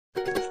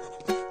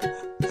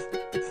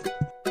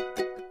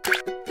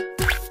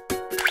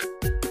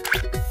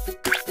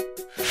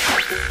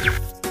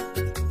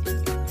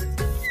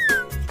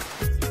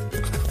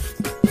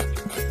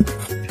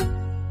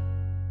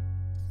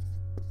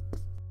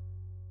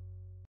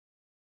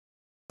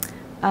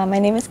My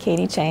name is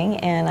Catie Chang,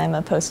 and I'm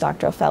a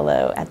postdoctoral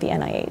fellow at the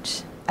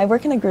NIH. I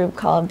work in a group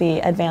called the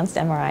Advanced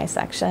MRI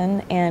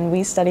section, and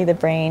we study the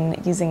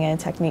brain using a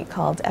technique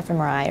called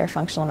fMRI, or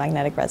functional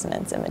magnetic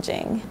resonance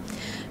imaging.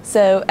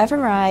 So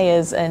fMRI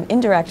is an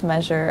indirect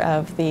measure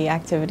of the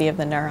activity of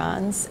the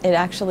neurons. It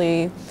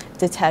actually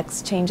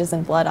detects changes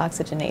in blood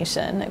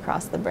oxygenation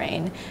across the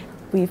brain.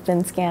 We've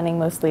been scanning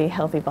mostly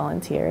healthy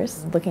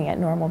volunteers, looking at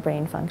normal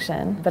brain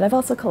function. But I've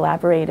also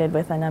collaborated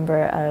with a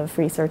number of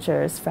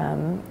researchers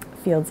from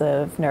fields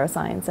of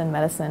neuroscience and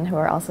medicine who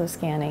are also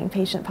scanning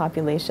patient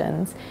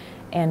populations,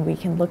 and we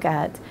can look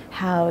at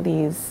how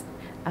the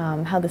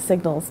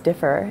signals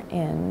differ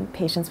in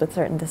patients with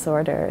certain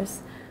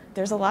disorders.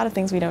 There's a lot of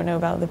things we don't know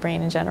about the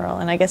brain in general,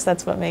 and I guess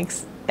that's what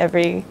makes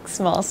every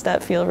small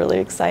step feel really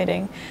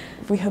exciting.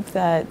 We hope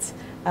that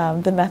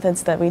the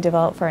methods that we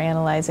develop for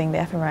analyzing the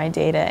fMRI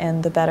data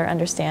and the better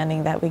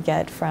understanding that we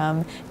get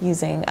from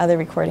using other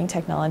recording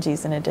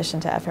technologies in addition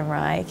to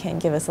fMRI can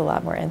give us a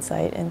lot more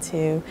insight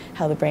into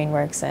how the brain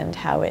works and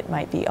how it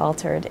might be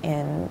altered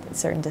in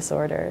certain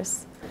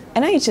disorders.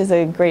 NIH is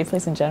a great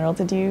place in general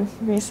to do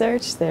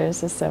research.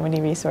 There's just so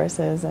many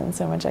resources and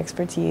so much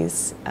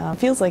expertise.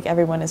 Feels like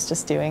everyone is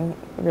just doing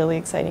really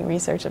exciting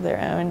research of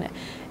their own.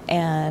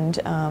 And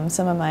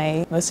some of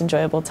my most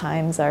enjoyable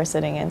times are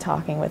sitting and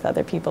talking with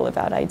other people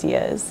about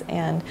ideas,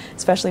 and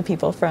especially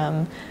people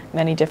from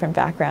many different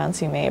backgrounds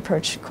who may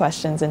approach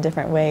questions in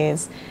different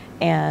ways.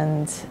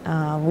 And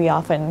we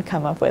often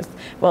come up with,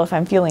 well, if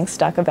I'm feeling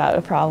stuck about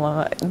a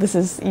problem, this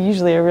is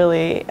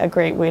usually a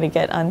great way to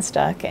get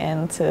unstuck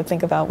and to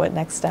think about what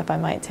next step I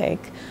might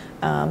take.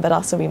 But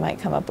also we might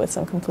come up with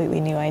some completely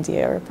new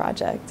idea or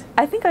project.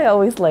 I think I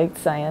always liked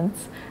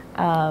science.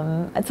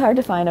 It's hard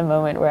to find a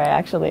moment where I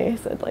actually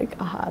said, like,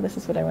 aha, this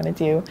is what I want to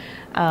do.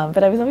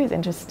 But I was always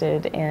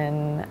interested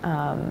in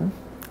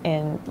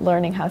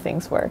learning how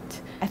things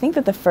worked. I think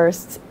that the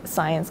first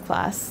science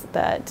class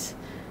that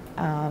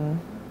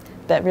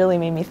really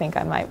made me think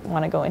I might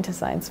want to go into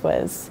science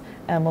was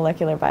a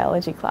molecular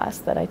biology class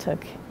that I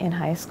took in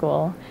high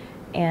school.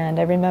 And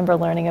I remember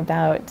learning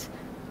about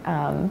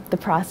the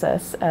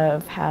process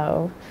of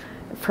how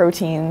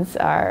proteins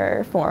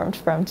are formed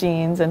from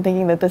genes and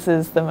thinking that this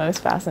is the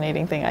most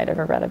fascinating thing I'd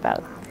ever read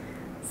about.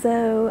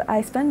 So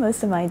I spend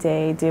most of my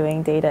day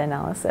doing data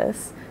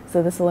analysis.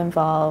 So this will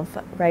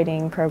involve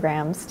writing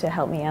programs to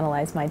help me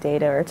analyze my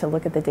data or to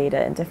look at the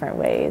data in different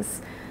ways.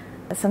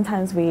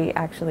 Sometimes we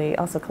actually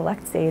also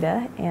collect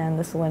data, and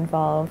this will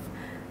involve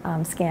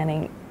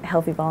scanning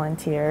healthy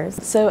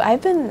volunteers. So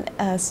I've been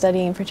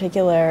studying in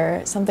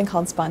particular something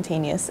called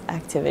spontaneous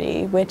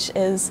activity, which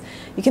is,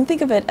 you can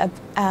think of it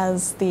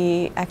as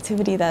the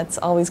activity that's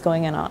always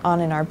going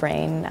on in our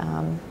brain,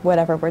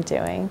 whatever we're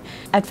doing.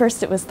 At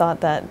first it was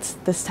thought that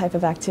this type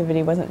of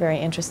activity wasn't very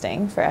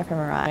interesting for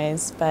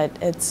fMRIs, but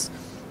it's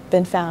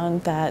been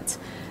found that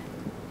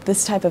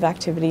this type of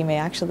activity may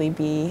actually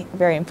be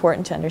very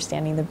important to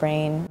understanding the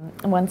brain.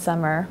 One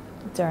summer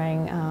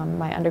during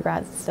my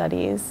undergrad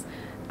studies,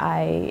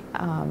 I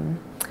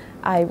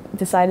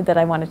decided that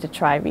I wanted to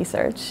try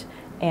research,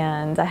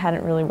 and I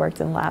hadn't really worked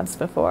in labs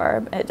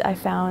before. I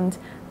found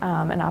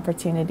an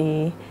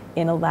opportunity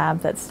in a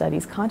lab that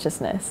studies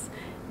consciousness,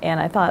 and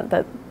I thought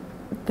that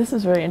this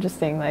was really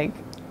interesting. Like,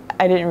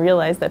 I didn't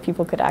realize that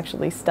people could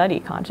actually study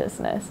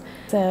consciousness.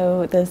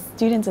 So the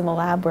students in the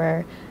lab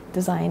were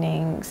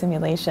designing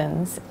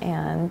simulations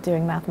and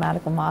doing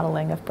mathematical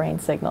modeling of brain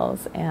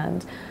signals,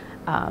 and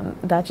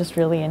that just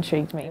really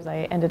intrigued me.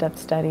 I ended up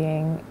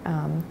studying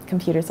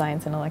computer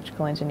science and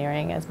electrical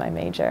engineering as my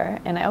major,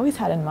 and I always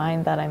had in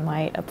mind that I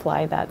might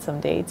apply that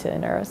someday to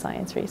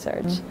neuroscience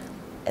research.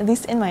 At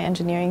least in my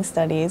engineering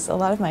studies, a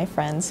lot of my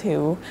friends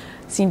who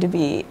seem to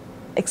be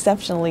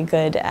exceptionally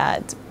good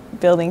at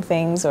building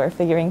things or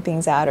figuring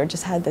things out, or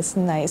just had this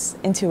nice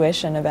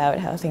intuition about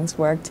how things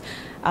worked,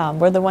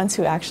 were the ones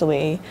who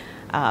actually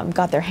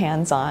got their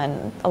hands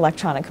on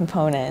electronic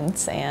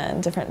components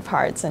and different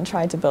parts and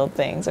tried to build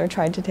things or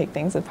tried to take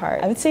things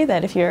apart. I would say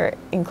that if you're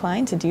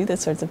inclined to do these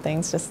sorts of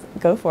things, just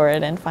go for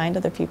it and find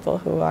other people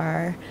who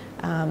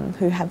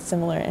have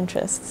similar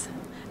interests.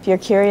 If you're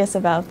curious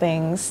about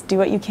things, do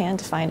what you can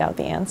to find out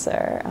the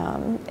answer.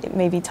 It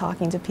may be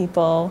talking to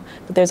people,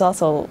 but there's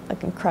also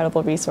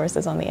incredible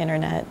resources on the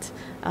internet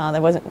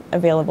that wasn't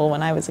available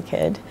when I was a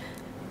kid,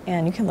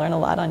 and you can learn a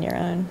lot on your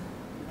own.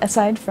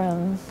 Aside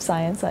from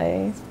science,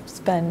 I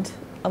spend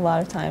a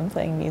lot of time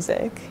playing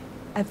music.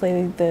 I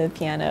play the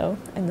piano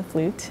and the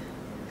flute.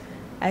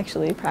 I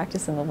actually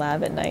practice in the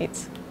lab at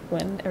night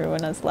when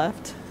everyone has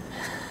left.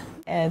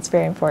 And it's a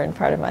very important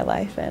part of my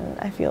life, and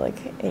I feel like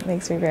it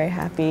makes me very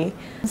happy.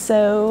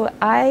 So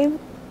I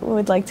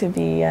would like to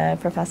be a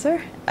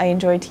professor. I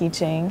enjoy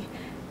teaching,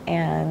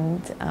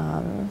 and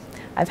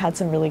I've had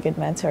some really good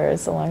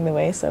mentors along the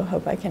way, so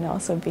hope I can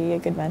also be a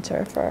good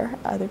mentor for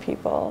other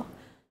people.